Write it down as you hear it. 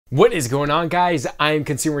What is going on, guys? I'm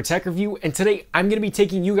Consumer Tech Review, and today I'm going to be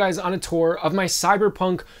taking you guys on a tour of my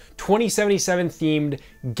Cyberpunk 2077 themed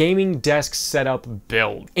gaming desk setup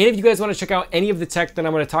build. And if you guys want to check out any of the tech that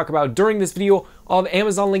I'm going to talk about during this video, I'll have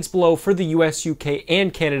Amazon links below for the US, UK,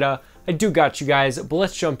 and Canada. I do got you guys, but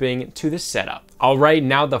let's jump into the setup. All right,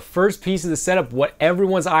 now the first piece of the setup, what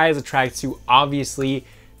everyone's eyes attract to, obviously,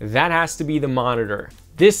 that has to be the monitor.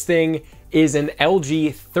 This thing is an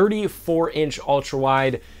LG 34-inch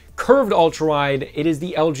ultra-wide, curved ultra-wide. It is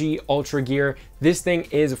the LG Ultra Gear. This thing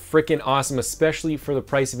is freaking awesome, especially for the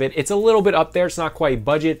price of it. It's a little bit up there, it's not quite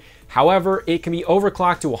budget. However, it can be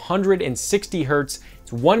overclocked to 160 hertz.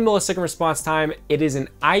 It's 1 millisecond response time. It is an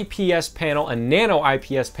IPS panel, a nano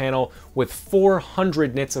IPS panel with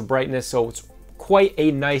 400 nits of brightness, so it's quite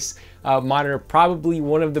a nice monitor, probably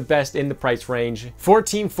one of the best in the price range.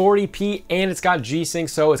 1440p, and it's got G-Sync,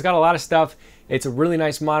 so it's got a lot of stuff. It's a really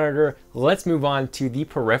nice monitor. Let's move on to the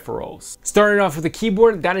peripherals. Starting off with the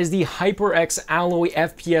keyboard, that is the HyperX Alloy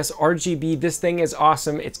FPS RGB. This thing is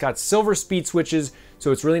awesome. It's got silver speed switches,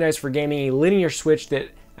 so it's really nice for gaming. A linear switch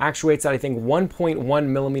that actuates at, I think, 1.1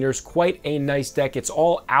 millimeters. Quite a nice deck. It's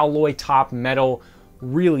all alloy top metal.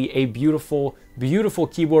 Really a beautiful, beautiful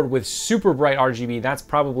keyboard with super bright RGB. That's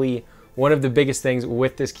probably one of the biggest things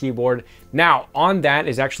with this keyboard. Now, on that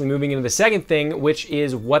is actually moving into the second thing, which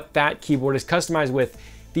is what that keyboard is customized with.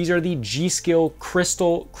 These are the G.Skill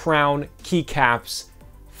Crystal Crown keycaps.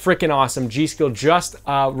 Freaking awesome. G.Skill just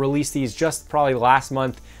released these just probably last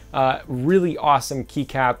month. Really awesome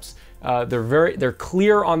keycaps. They're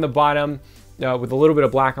clear on the bottom, with a little bit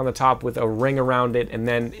of black on the top with a ring around it, and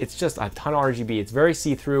then it's just a ton of RGB. It's very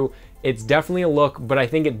see-through. It's definitely a look, but I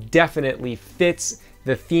think it definitely fits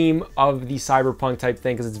the theme of the Cyberpunk type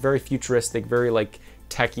thing because it's very futuristic, very like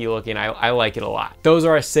techie looking. I like it a lot. Those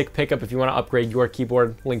are a sick pickup if you want to upgrade your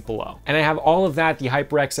keyboard, link below. And I have all of that, the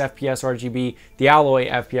HyperX FPS RGB, the Alloy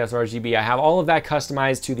FPS RGB. I have all of that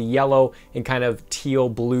customized to the yellow and kind of teal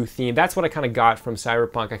blue theme. That's what I kind of got from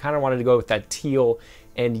Cyberpunk. I kind of wanted to go with that teal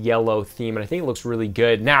and yellow theme, and I think it looks really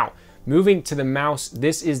good. Now, moving to the mouse,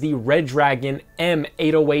 this is the Red Dragon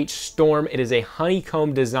M808 Storm. It is a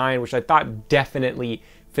honeycomb design, which I thought definitely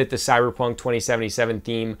fit the Cyberpunk 2077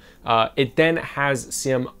 theme. It then has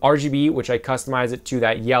some RGB, which I customized it to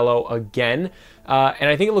that yellow again. And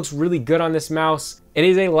I think it looks really good on this mouse. It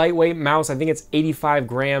is a lightweight mouse. I think it's 85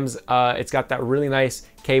 grams. It's got that really nice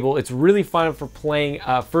cable. It's really fun for playing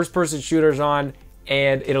first-person shooters on,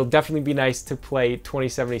 and it'll definitely be nice to play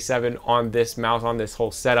 2077 on this mouse, on this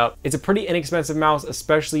whole setup. It's a pretty inexpensive mouse,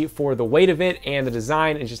 especially for the weight of it and the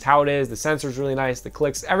design and just how it is. The sensor's really nice, the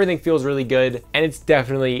clicks, everything feels really good, and it's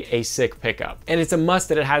definitely a sick pickup. And it's a must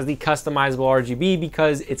that it has the customizable RGB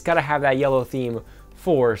because it's gotta have that yellow theme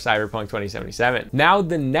for Cyberpunk 2077. Now,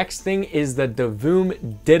 the next thing is the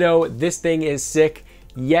Davoom Ditto. This thing is sick.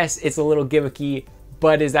 Yes, it's a little gimmicky,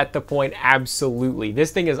 but is that the point? Absolutely.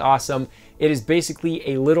 This thing is awesome. It is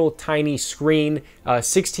basically a little tiny screen,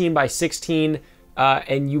 16 by 16,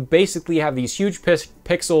 and you basically have these huge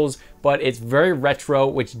pixels, but it's very retro,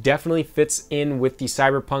 which definitely fits in with the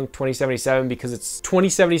Cyberpunk 2077 because it's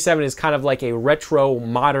 2077 is kind of like a retro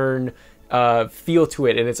modern feel to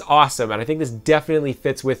it, and it's awesome. And I think this definitely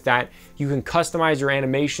fits with that. You can customize your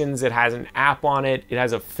animations. It has an app on it. It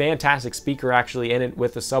has a fantastic speaker actually in it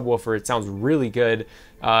with a subwoofer. It sounds really good.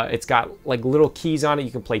 It's got like little keys on it.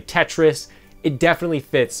 You can play Tetris. It definitely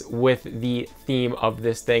fits with the theme of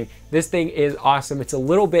this thing. This thing is awesome. It's a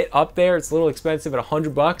little bit up there. It's a little expensive at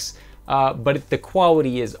 $100. But the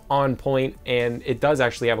quality is on point, and it does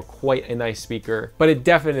actually have quite a nice speaker, but it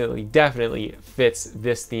definitely fits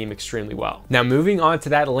this theme extremely well. Now, moving on to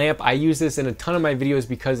that lamp, I use this in a ton of my videos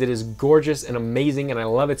because it is gorgeous and amazing, and I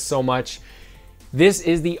love it so much. This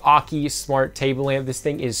is the Aki Smart Table Lamp. This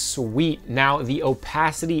thing is sweet. Now, the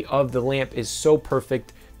opacity of the lamp is so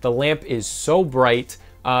perfect. The lamp is so bright.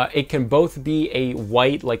 It can both be a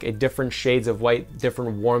white, like a different shades of white,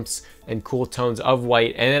 different warmths and cool tones of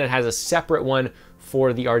white, and then it has a separate one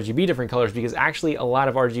for the RGB different colors because actually a lot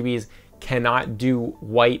of RGBs cannot do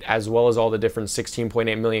white as well as all the different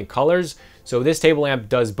 16.8 million colors. So this table lamp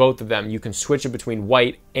does both of them. You can switch it between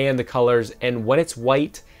white and the colors, and when it's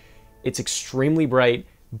white, it's extremely bright.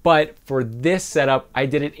 But for this setup, I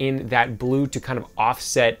did it in that blue to kind of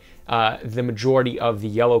offset the majority of the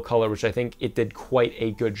yellow color, which I think it did quite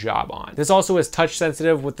a good job on. This also is touch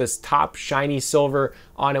sensitive with this top shiny silver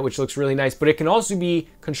on it, which looks really nice, but it can also be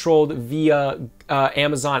controlled via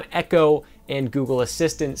Amazon Echo and Google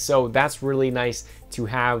Assistant, so that's really nice to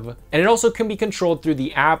have. And it also can be controlled through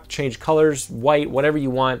the app, change colors, white, whatever you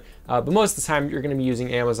want. But most of the time you're gonna be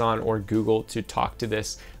using Amazon or Google to talk to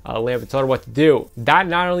this lamp and tell her what to do. That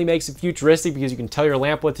not only makes it futuristic because you can tell your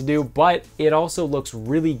lamp what to do, but it also looks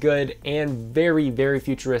really good and very, very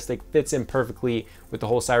futuristic, fits in perfectly with the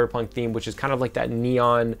whole cyberpunk theme, which is kind of like that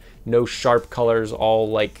neon, no sharp colors, all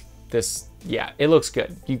like this. Yeah, it looks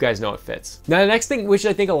good. You guys know it fits. Now, the next thing, which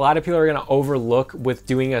I think a lot of people are gonna overlook with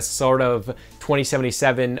doing a sort of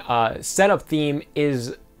 2077 setup theme,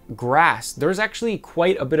 is grass. There's actually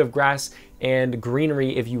quite a bit of grass and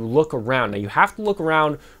greenery if you look around. Now, you have to look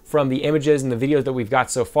around from the images and the videos that we've got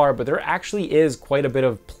so far, but there actually is quite a bit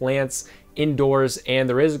of plants indoors, and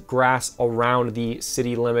there is grass around the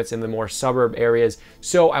city limits in the more suburb areas.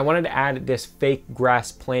 So I wanted to add this fake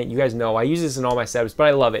grass plant. You guys know I use this in all my setups, but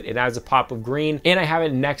I love it. It adds a pop of green, and I have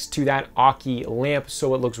it next to that Aki lamp,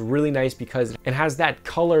 so it looks really nice because it has that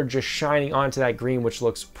color just shining onto that green, which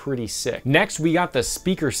looks pretty sick. Next, we got the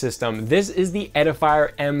speaker system. This is the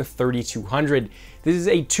Edifier M3200. This is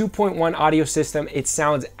a 2.1 audio system. It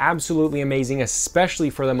sounds absolutely amazing,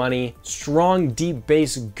 especially for the money. Strong, deep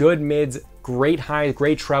bass, good mids, great highs,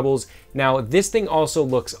 great trebles. Now, this thing also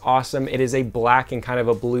looks awesome. It is a black and kind of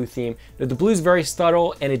a blue theme. The blue is very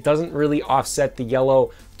subtle, and it doesn't really offset the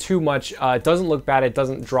yellow too much. It doesn't look bad. It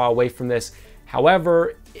doesn't draw away from this.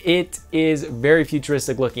 However, it is very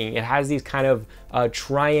futuristic looking. It has these kind of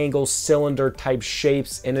triangle cylinder type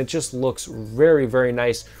shapes, and it just looks very, very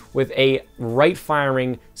nice with a right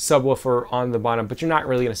firing subwoofer on the bottom, but you're not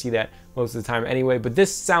really gonna see that most of the time anyway. But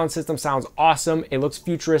this sound system sounds awesome. It looks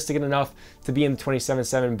futuristic enough to be in the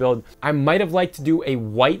 2077 build. I might have liked to do a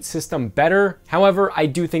white system better. However, I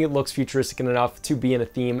do think it looks futuristic enough to be in a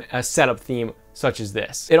theme, a setup theme such as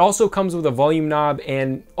this. It also comes with a volume knob,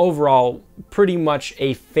 and overall pretty much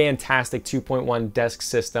a fantastic 2.1 desk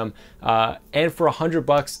system. And for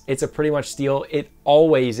 $100, it's a pretty much steal. It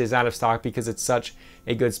always is out of stock because it's such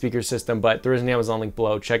a good speaker system, but there is an Amazon link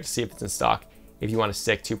below. Check to see if it's in stock if you want a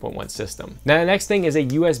sick 2.1 system. Now, the next thing is a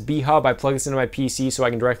USB hub. I plug this into my PC so I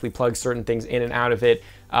can directly plug certain things in and out of it.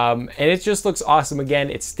 And it just looks awesome. Again,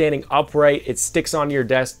 it's standing upright. It sticks onto your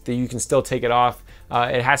desk that you can still take it off.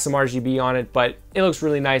 It has some RGB on it, but it looks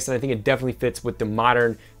really nice, and I think it definitely fits with the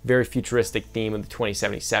modern, very futuristic theme of the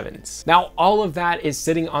 2077s. Now, all of that is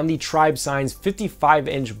sitting on the Tribe Signs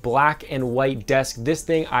 55-inch black and white desk. This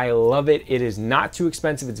thing, I love it. It is not too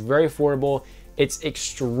expensive. It's very affordable. It's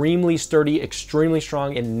extremely sturdy, extremely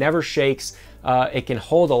strong, and never shakes. It can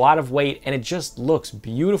hold a lot of weight, and it just looks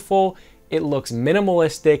beautiful. It looks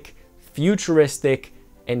minimalistic, futuristic,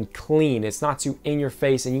 and clean. It's not too in your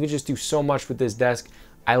face, and you can just do so much with this desk.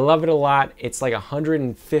 I love it a lot. It's like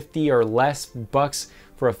 150 or less bucks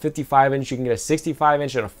for a 55-inch. You can get a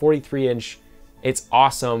 65-inch and a 43-inch. It's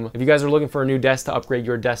awesome. If you guys are looking for a new desk to upgrade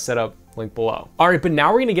your desk setup, link below. All right, but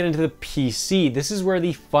now we're gonna get into the PC. This is where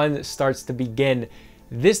the fun starts to begin.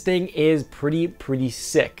 This thing is pretty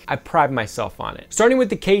sick. I pride myself on it. Starting with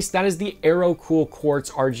the case, that is the AeroCool Quartz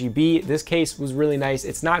RGB. This case was really nice.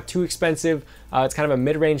 It's not too expensive. It's kind of a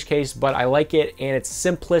mid-range case, but I like it, and it's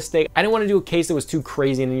simplistic. I didn't want to do a case that was too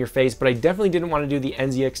crazy and in your face, but I definitely didn't want to do the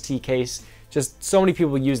NZXT case. Just so many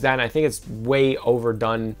people use that, and I think it's way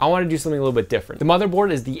overdone. I want to do something a little bit different. The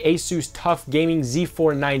motherboard is the Asus TUF Gaming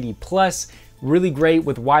Z490 Plus. Really great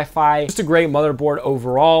with Wi-Fi. Just a great motherboard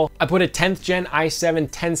overall. I put a 10th gen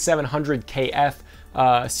i7 10700KF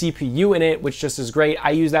CPU in it, which just is great.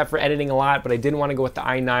 I use that for editing a lot, but I didn't want to go with the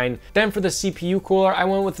i9. Then for the CPU cooler, I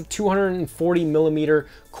went with the 240mm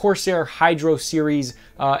Corsair Hydro Series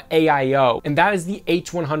AIO, and that is the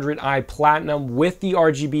H100i Platinum with the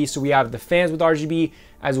RGB. So we have the fans with RGB,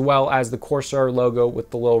 as well as the Corsair logo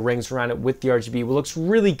with the little rings around it with the RGB. It looks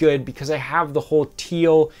really good because I have the whole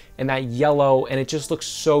teal and that yellow, and it just looks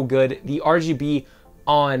so good. The RGB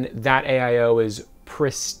on that AIO is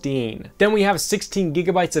pristine. Then we have 16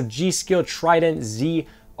 gigabytes of G.Skill Trident Z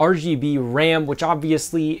RGB RAM, which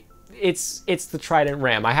obviously it's the Trident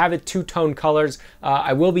RAM. I have it two-tone colors.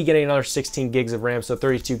 I will be getting another 16 gigs of RAM, so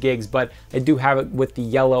 32 gigs, but I do have it with the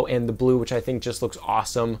yellow and the blue, which I think just looks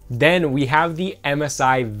awesome. Then we have the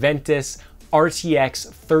MSI Ventus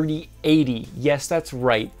RTX 3080. Yes, that's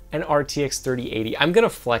right, an RTX 3080. I'm gonna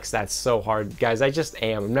flex that so hard, guys. I just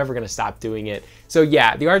am. I'm never gonna stop doing it. So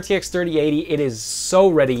yeah, the RTX 3080, it is so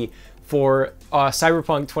ready for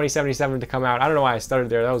Cyberpunk 2077 to come out. I don't know why I started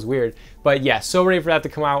there, that was weird. But yeah, so ready for that to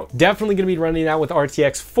come out. Definitely gonna be running that with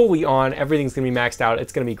RTX fully on. Everything's gonna be maxed out,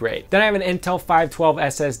 it's gonna be great. Then I have an Intel 512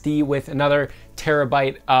 SSD with another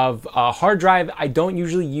terabyte of hard drive. I don't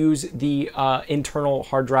usually use the internal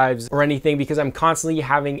hard drives or anything because I'm constantly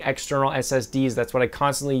having external SSDs. That's what I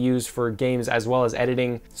constantly use for games as well as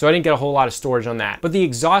editing. So I didn't get a whole lot of storage on that. But the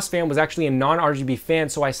exhaust fan was actually a non-RGB fan,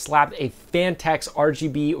 so I slapped a Fantex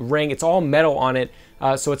RGB ring. It's all metal on it,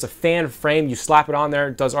 so it's a fan frame. You slap it on there,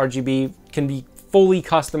 it does RGB, can be fully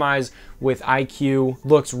customized with IQ,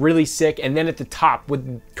 looks really sick. And then at the top, what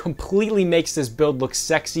completely makes this build look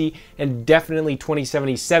sexy and definitely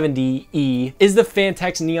 2070-70E is the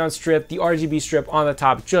Fantex neon strip. The RGB strip on the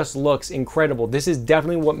top just looks incredible. This is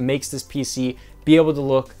definitely what makes this PC be able to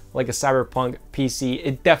look like a Cyberpunk PC.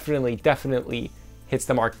 It definitely hits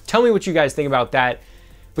the mark. Tell me what you guys think about that.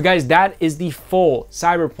 But guys, that is the full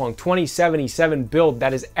Cyberpunk 2077 build.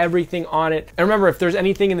 That is everything on it. And remember, if there's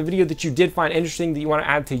anything in the video that you did find interesting that you want to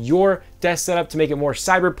add to your desk setup to make it more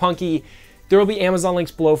cyberpunky, there will be Amazon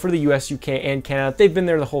links below for the US, UK, and Canada. They've been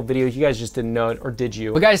there the whole video. You guys just didn't know it, or did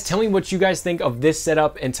you? But guys, tell me what you guys think of this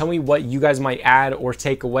setup and tell me what you guys might add or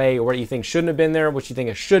take away, or what you think shouldn't have been there, what you think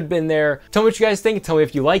it should have been there. Tell me what you guys think. Tell me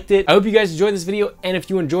if you liked it. I hope you guys enjoyed this video, and if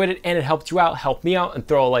you enjoyed it and it helped you out, help me out and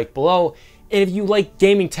throw a like below. And if you like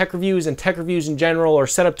gaming tech reviews and tech reviews in general, or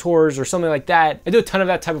setup tours or something like that, I do a ton of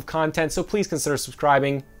that type of content, so please consider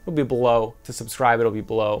subscribing. It'll be below. To subscribe, it'll be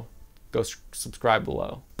below. Go subscribe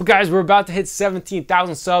below. But guys, we're about to hit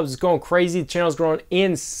 17,000 subs. It's going crazy. The channel's growing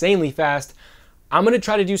insanely fast. I'm gonna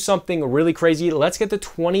try to do something really crazy. Let's get to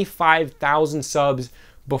 25,000 subs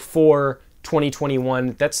before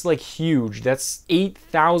 2021. That's like huge. That's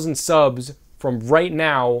 8,000 subs from right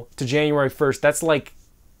now to January 1st. That's like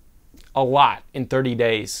a lot in 30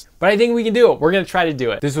 days. But I think we can do it. We're gonna try to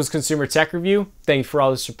do it. This was Consumer Tech Review. Thanks for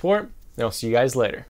all the support, and I'll see you guys later.